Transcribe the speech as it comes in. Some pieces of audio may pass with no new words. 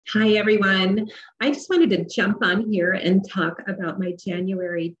Hi, everyone. I just wanted to jump on here and talk about my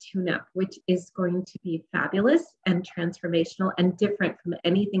January tune-up, which is going to be fabulous and transformational and different from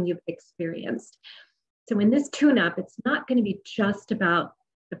anything you've experienced. So in this tune-up, it's not going to be just about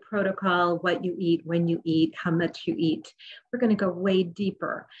the protocol, what you eat, when you eat, how much you eat. We're going to go way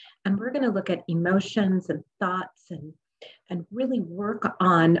deeper, and we're going to look at emotions and thoughts and really work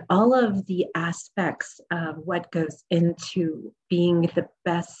on all of the aspects of what goes into being the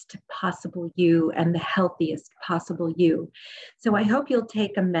best possible you and the healthiest possible you. So I hope you'll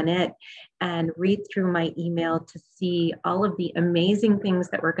take a minute and read through my email to see all of the amazing things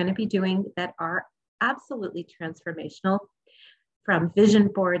that we're going to be doing that are absolutely transformational, from vision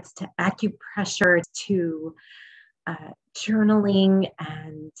boards to acupressure to journaling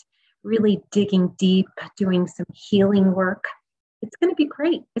and really digging deep, doing some healing work. It's going to be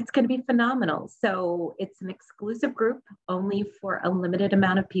great. It's going to be phenomenal. So it's an exclusive group only for a limited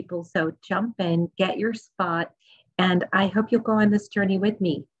amount of people. So jump in, get your spot, and I hope you'll go on this journey with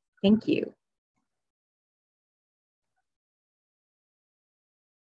me. Thank you.